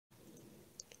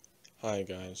Hi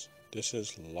guys, this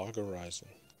is Log.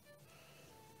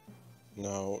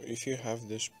 Now, if you have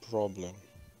this problem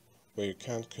where you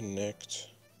can't connect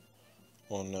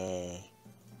on a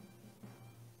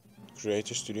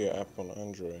Creator Studio app on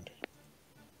Android,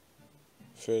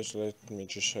 first let me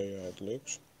just show you how it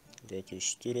looks. Go to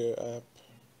Studio app,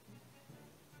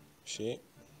 see,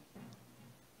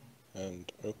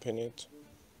 and open it.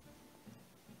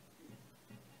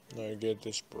 Now you get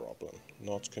this problem,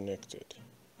 not connected,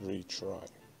 retry.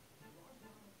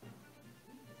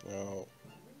 Now,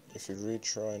 if you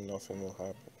retry, nothing will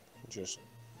happen, it just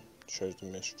shows the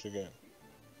message again.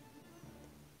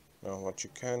 Now what you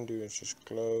can do is just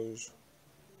close,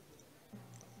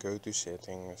 go to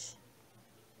settings,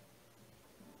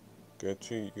 go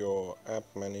to your app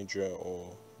manager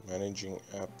or managing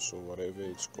apps or whatever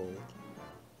it's called.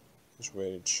 This is where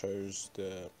it shows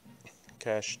the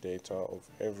cache data of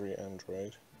every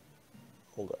Android,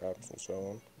 all the apps and so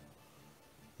on.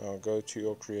 Now go to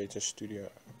your Creator Studio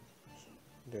app.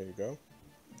 There you go.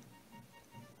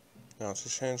 Now it's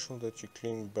essential that you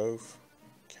clean both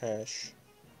cache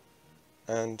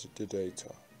and the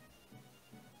data.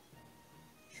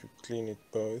 If you clean it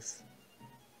both,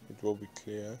 it will be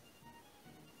clear.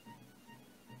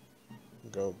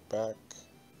 Go back.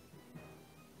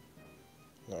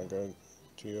 Now go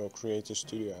to your Creator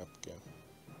Studio app again.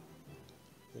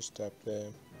 Just tap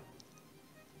there.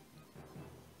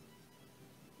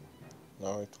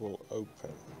 Now it will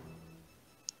open.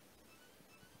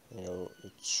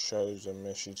 It shows a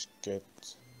message get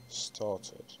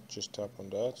started. Just tap on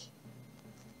that.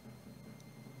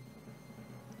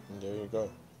 And there you go.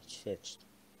 It's fixed.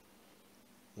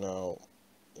 Now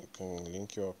you can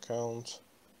link your account.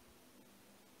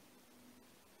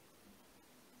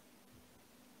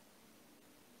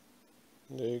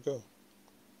 There you go.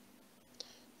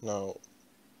 Now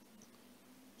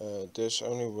this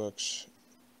only works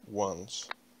once.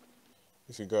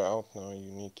 If you go out now,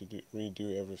 you need to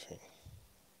redo everything.